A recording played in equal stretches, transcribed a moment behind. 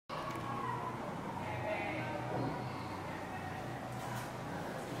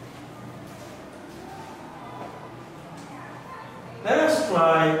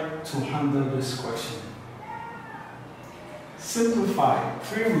try to handle this question. Simplify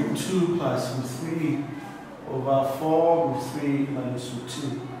 3 root 2 plus root 3 over 4 root 3 minus root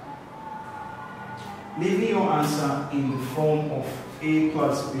 2. Leaving your answer in the form of a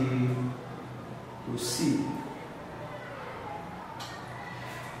plus b to c.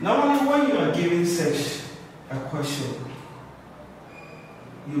 Normally, when you are given such a question,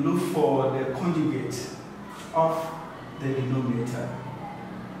 you look for the conjugate of the denominator.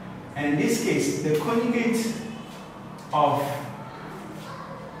 And in this case, the conjugate of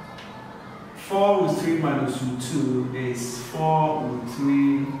 4 root 3 minus root 2 is 4 root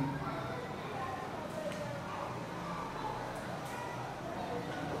 3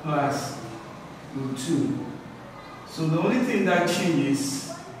 plus root 2. So the only thing that changes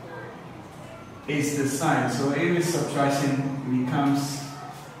is the sign. So every subtraction becomes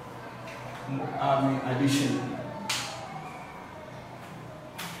addition.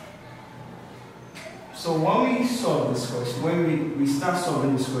 So when we solve this question, when we start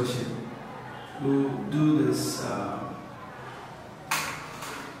solving this question, we'll do this.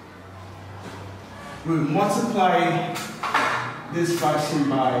 We'll multiply this fraction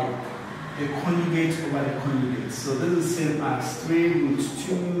by the conjugate over the conjugate. So this is the same as 3 root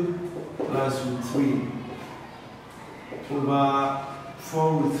 2 plus root 3 over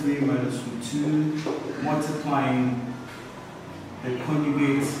 4 root 3 minus root 2 multiplying the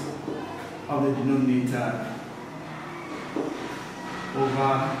conjugate of the denominator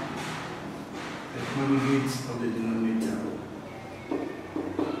over the conjugate of the denominator.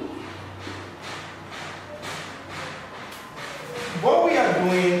 What we are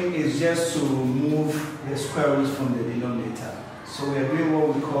doing is just to remove the square roots from the denominator. So we are doing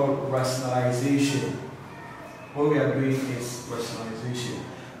what we call rationalization. What we are doing is rationalization.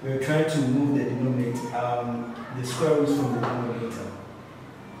 We are trying to remove the denominator, the square roots from the denominator.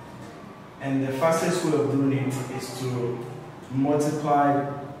 And the fastest way of doing it is to multiply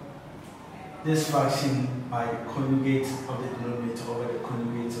this fraction by the conjugate of the denominator over the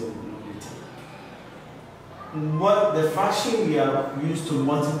conjugate of the denominator. What the fraction we have used to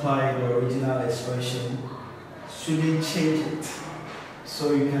multiply the original expression shouldn't change it.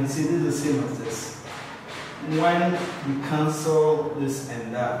 So you can see this is the same as this. When we cancel this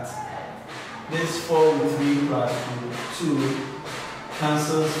and that, this 4 root 3 plus root 2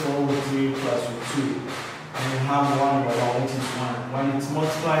 cancels 4 root 3 plus root 2. And you have 1 over 1, which is 1. When it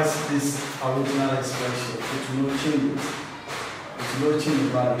multiplies this original expression, it will not change it. It will not change the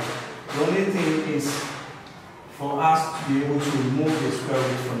value. The only thing is for us to be able to remove the square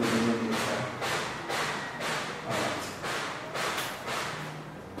root from the denominator. Alright.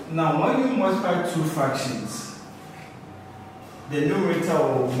 Now, when you multiply two fractions, the numerator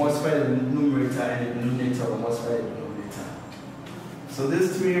will multiply the numerator and the denominator will multiply the denominator. So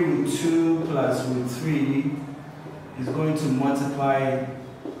this 3 root 2 plus root 3 is going to multiply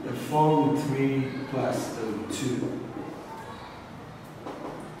the 4 root 3 plus the root 2.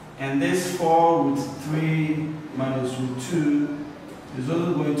 And this 4 root 3 minus root 2 is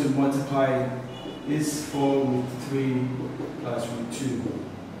also going to multiply this 4 root 3 plus root 2.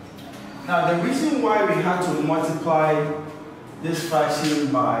 Now the reason why we had to multiply this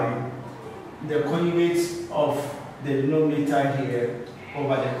fraction by the conjugate of the denominator here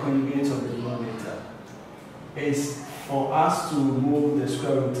over the conjugate of the denominator is for us to remove the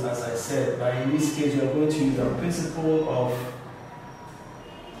square root, as I said. But in this case, we are going to use the principle of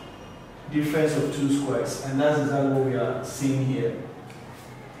difference of two squares, and that's exactly what we are seeing here.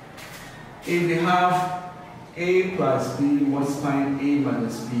 If we have a plus b multiplying a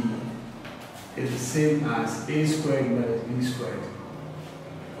minus b is the same as a squared minus b squared.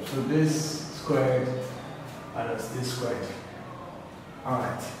 So this squared minus this squared.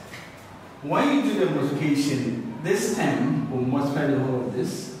 Alright. When you do the multiplication, this term will multiply the whole of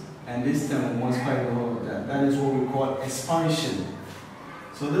this, and this term will multiply the whole of that. That is what we call expansion.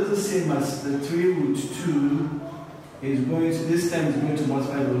 So this is the same as the 3 root 2 is going to, this term is going to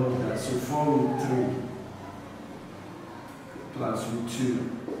multiply the whole of that. So 4 root 3 plus root 2.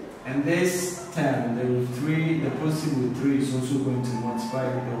 And this term, the root 3, the positive root 3 is also going to multiply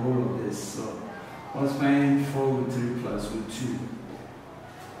the whole of this. So multiplying 4 root 3 plus root 2.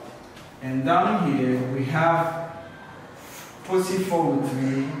 And down here we have positive 4 root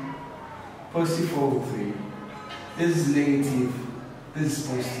 3, positive 4 root 3. This is negative. This is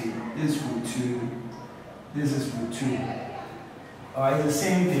positive, this is root 2, this is root 2. It's the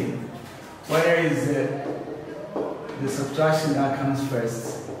same thing. Whether it's the subtraction that comes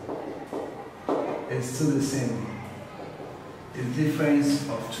first, it's still the same. The difference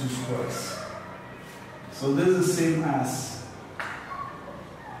of two squares. So this is the same as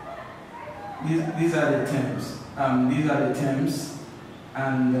these are the terms.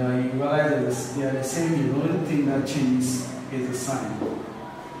 And you realize that they are the same here. The only thing that changes is the sign.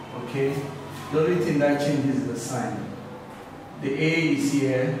 Okay? The only thing that changes is the sign. The A is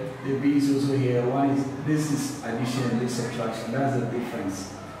here, the B is also here. This is addition, this is subtraction. That's the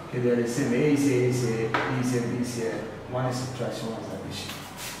difference. Okay, they are the same. A is here, A is here, B is here, B is here. One is subtraction, one is addition.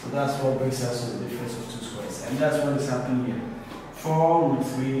 So that's what brings us to the difference of two squares. And that's what is happening here. 4 root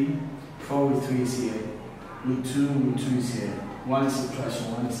 3, 4 root 3 is here. Root 2 is here. One is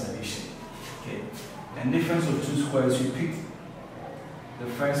subtraction, one is addition. Okay. And difference of two squares, you pick the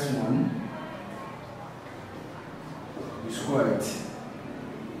first one, you square it.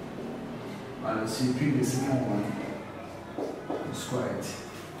 And so you pick the second one, you square it.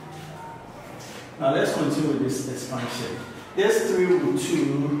 Now let's continue with this expansion. This 3 root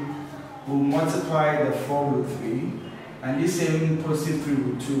 2 will multiply the 4 root 3, and this same positive 3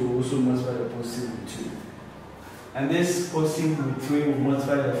 root 2 will also multiply the positive root 2. And this positive root 3 will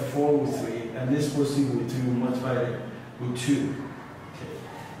multiply the 4 root 3, and this positive root 3 will multiply the root 2. Okay.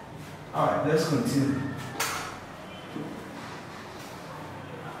 Alright, let's continue.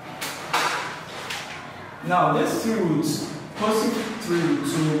 Now, this 3 roots, positive 3 root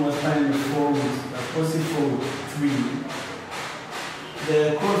 2 multiplying the 4 root, positive 4 root 3,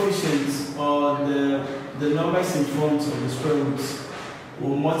 the coefficients or the numbers in front of the square roots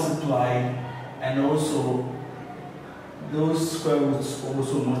will multiply, and also those square roots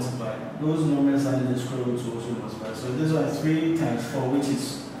also multiply. Those numbers under the square roots will also multiply. So this one is 3 times 4, which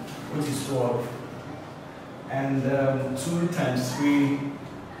is 12. And 2 times 3,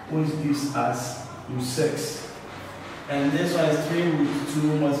 which gives us root 6. And this one is 3 root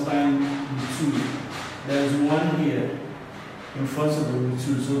 2 multiplying root 2. There's 1 here in front of the root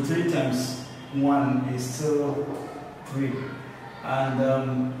 2. So 3 times 1 is still 3. And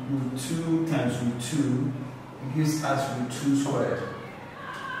root 2 times root 2 gives us root 2 squared.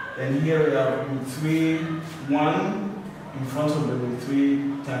 Then here we have root 3, 1 in front of the root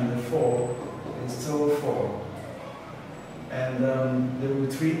 3 times the 4 is still 4. And the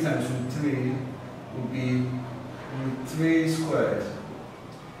root 3 times root 3 would be root 3 squared.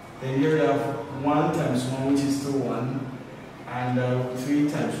 Then here we have 1 times 1, which is still 1, and root 3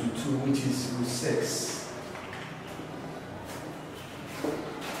 times root 2, which is root 6.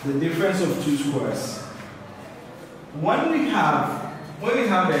 The difference of two squares. When we have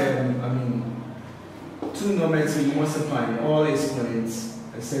two numbers multiplying all exponents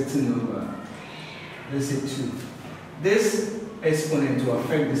a certain number, let's say 2. This exponent will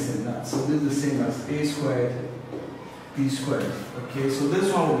affect this and that. So this is the same as a squared, b squared. Okay, so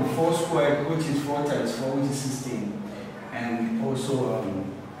this one will be 4 squared, which is 4 times 4, which is 16, and also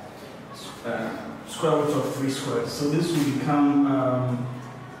square root of 3 squared. So this will become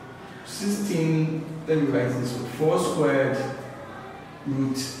 16. Let me write this with 4 squared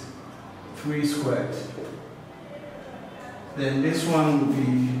root 3 squared. Then this one will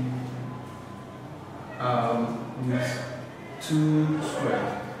be root 2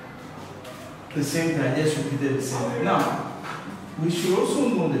 squared. The same thing, I just repeated the same thing. Now, we should also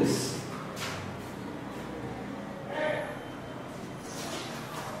know this.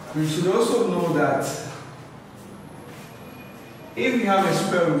 We should also know that if you have a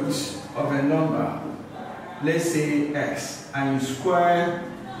square root of a number, let's say x, and you square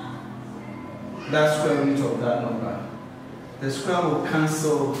that square root of that number, the square will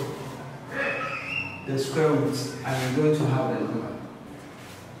cancel the square root, and you're going to have the number.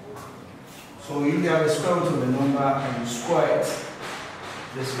 So if you have a square root of a number and you square it,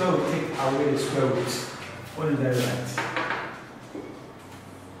 the square will take away the square root. What did I write?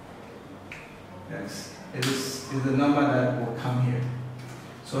 Yes, it is the number that will come here.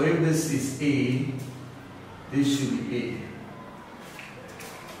 So if this is a, this should be a.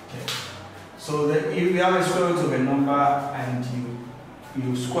 Okay. So that if you have a square root of a number and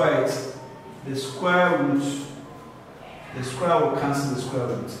you square it, the square will cancel the square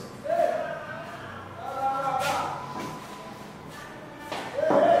root.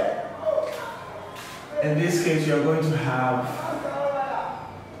 In this case, you are going to have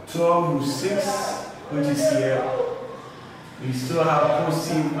 12 root 6, which is here. We still have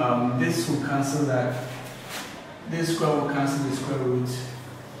positive, this will cancel that. This square will cancel the square root.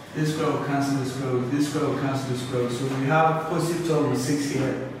 This square will cancel the square root. This square will cancel the square root. So we have positive 12 root 6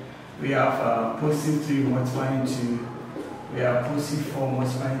 here. We have positive 3 multiplying 2. We have positive 4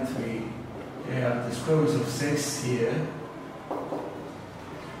 multiplying 3. We have the square root of 6 here.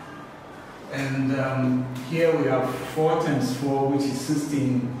 And here we have 4 times 4, which is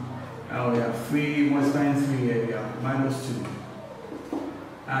 16. And we have 3 multiplying 3 here. We have minus 2.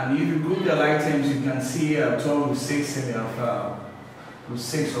 And if you group the like terms, you can see 12 with 6 and we have root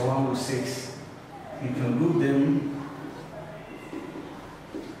 6 or 1 root 6. You can group them.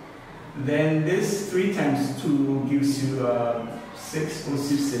 Then this 3 times 2 gives you 6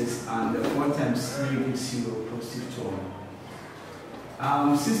 positive 6, and 4 times 3 gives you a positive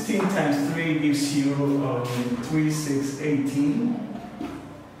 12. 16 times 3 gives you 3, 6, 18.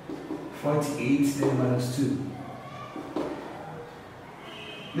 48, then minus 2.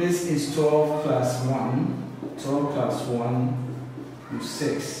 This is 12 plus 1. 12 plus 1 is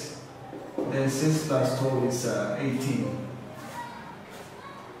 6. Then 6 plus 12 is 18.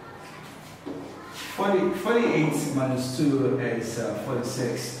 48 minus 2 is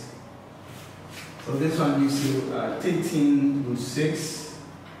 46. So this one gives you 13 root 6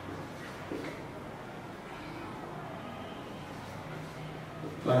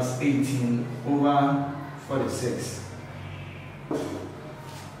 plus 18 over 46.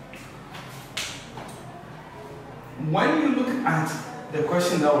 When you look at the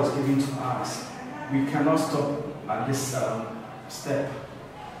question that was given to us, we cannot stop at this step.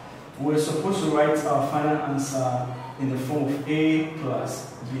 We're supposed to write our final answer in the form of A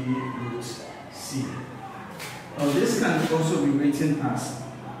plus B root C. Now this can also be written as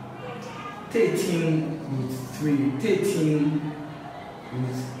 13 root 3, 13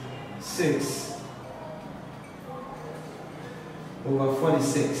 root 6 over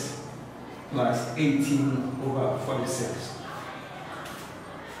 46 plus 18 over 46.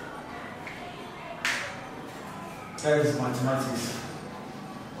 That is mathematics.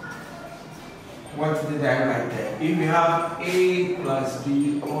 What did I write there? If you have A plus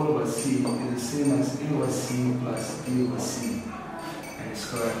B all over C, is the same as A over C plus B over C. And it's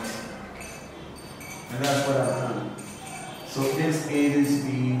correct. And that's what I've done. So this A, this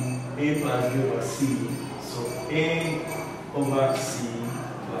B, A plus B over C. So A over C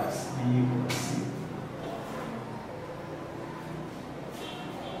plus B over C.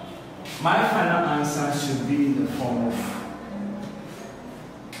 My final answer should be in the form of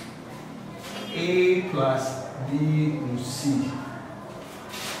A plus B root C.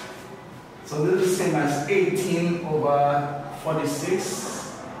 So this is the same as 18 over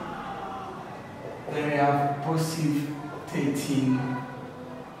 46. Then we have positive 13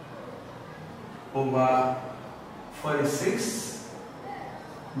 over 46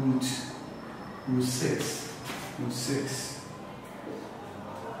 root 6.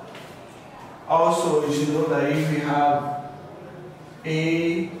 Also, you should know that if we have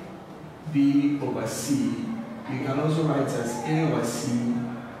A, B over C, you can also write as A over C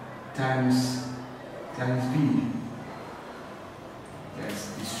times B. Yes,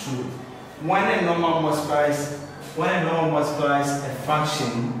 it's true. When a number multiplies a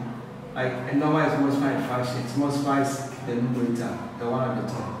fraction, like a number is multiplying a fraction, it multiplies the numerator, the one at the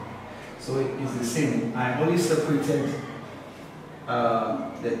top. So it is the same. I only separated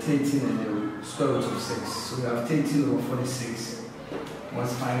the 13 and the square root of 6. So we have 13 over 46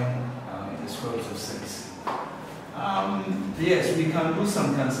 multiplying the square root of 6. Yes, we can do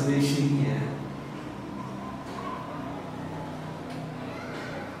some cancellation here.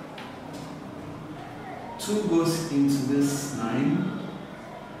 Two goes into this 9,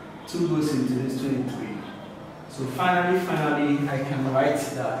 2 goes into this 23. So finally, I can write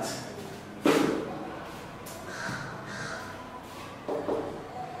that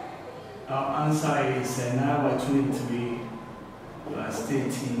our answer is 9 over 23 plus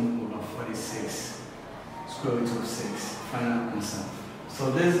 13 over 46 square root of 6. Final answer.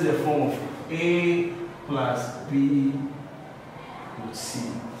 So this is the form of A plus B root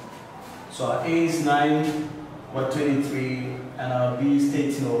C. So our A is 9 over 23 and our B is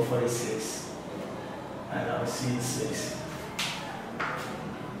 13 over 46 and our C is 6.